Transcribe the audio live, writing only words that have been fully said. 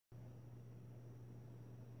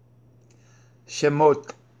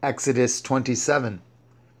Shemot, Exodus 27.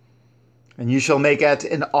 And you shall make at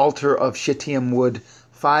an altar of shittim wood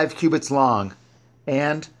 5 cubits long,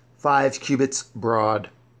 and 5 cubits broad.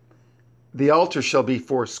 The altar shall be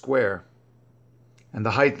 4 square, and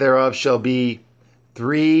the height thereof shall be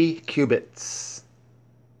 3 cubits.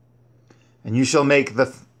 And you shall make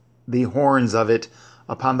the horns of it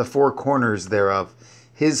upon the 4 corners thereof.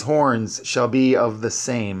 His horns shall be of the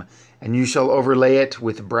same, and you shall overlay it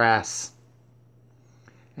with brass.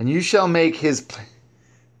 And you shall make his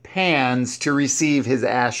pans to receive his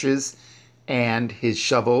ashes, and his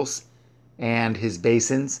shovels, and his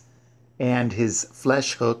basins, and his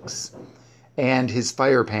flesh hooks, and his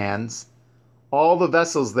fire pans. All the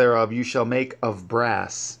vessels thereof you shall make of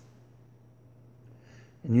brass.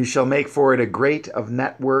 And you shall make for it a grate of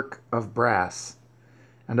network of brass.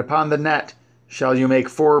 And upon the net shall you make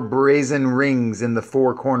 4 brazen rings in the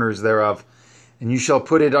 4 corners thereof. And you shall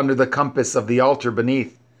put it under the compass of the altar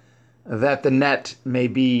beneath, that the net may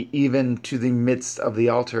be even to the midst of the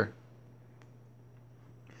altar.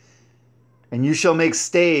 And you shall make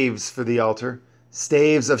staves for the altar,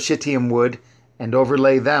 staves of shittim wood, and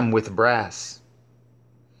overlay them with brass.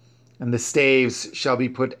 And the staves shall be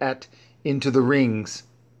put into the rings,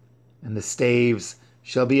 and the staves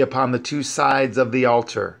shall be upon the 2 sides of the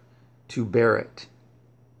altar to bear it.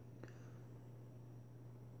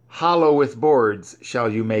 Hollow with boards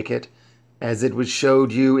shall you make it, as it was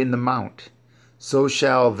showed you in the mount, so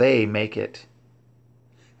shall they make it.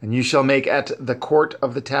 And you shall make at the court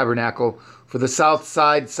of the tabernacle, for the south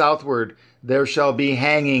side southward, there shall be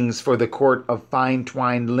hangings for the court of fine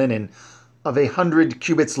twined linen, of 100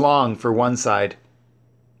 cubits long for one side.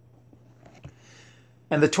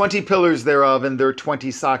 And the 20 pillars thereof and their 20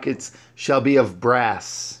 sockets shall be of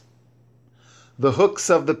brass. The hooks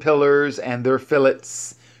of the pillars and their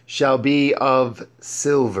fillets shall be of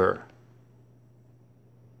silver.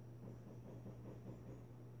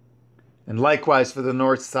 And likewise for the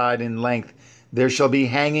north side in length there shall be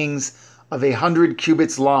hangings of 100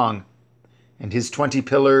 cubits long, and his 20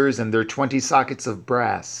 pillars and their 20 sockets of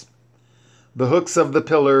brass. The hooks of the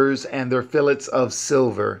pillars and their fillets of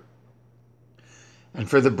silver. And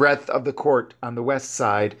for the breadth of the court on the west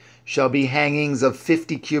side shall be hangings of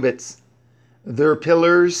 50 cubits, their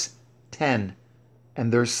pillars 10,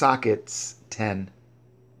 and their sockets 10.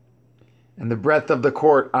 And the breadth of the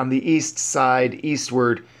court on the east side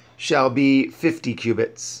eastward shall be 50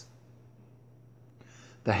 cubits.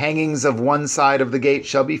 The hangings of one side of the gate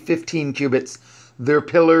shall be 15 cubits, their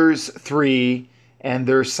pillars 3, and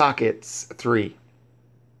their sockets 3.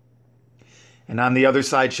 And on the other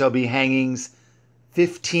side shall be hangings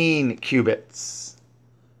 15 cubits,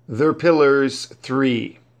 their pillars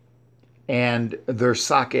 3, and their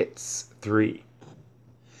sockets 3.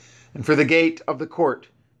 And for the gate of the court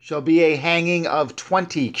shall be a hanging of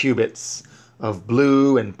 20 cubits, of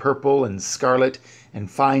blue and purple and scarlet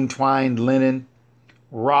and fine twined linen,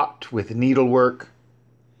 wrought with needlework.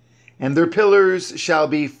 And their pillars shall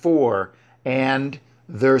be 4, and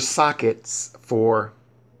their sockets 4.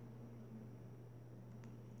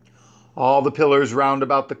 All the pillars round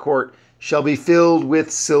about the court shall be filled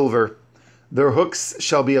with silver. Their hooks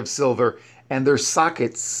shall be of silver, and their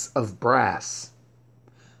sockets of brass.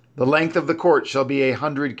 The length of the court shall be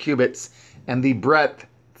 100 cubits, and the breadth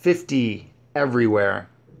 50 everywhere.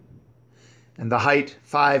 And the height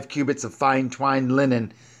 5 cubits of fine twined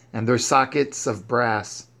linen, and their sockets of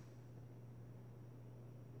brass.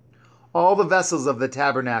 All the vessels of the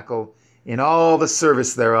tabernacle, in all the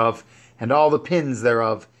service thereof, and all the pins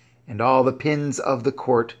thereof, and all the pins of the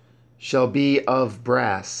court, shall be of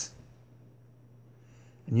brass.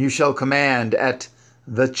 And you shall command at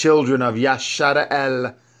the children of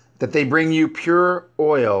Yashara'el that they bring you pure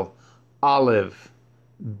oil, olive,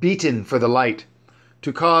 beaten for the light,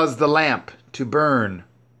 to cause the lamp to burn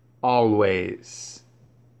always.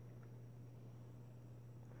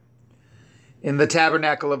 In the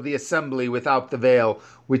tabernacle of the assembly without the veil,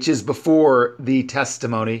 which is before the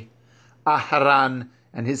testimony, Aharon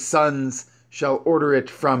and his sons shall order it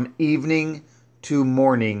from evening to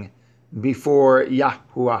morning before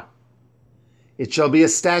Yahuwah. It shall be a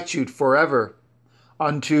statute forever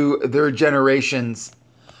unto their generations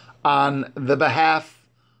on the behalf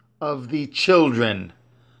of the children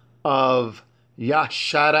of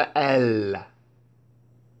Yashara'el.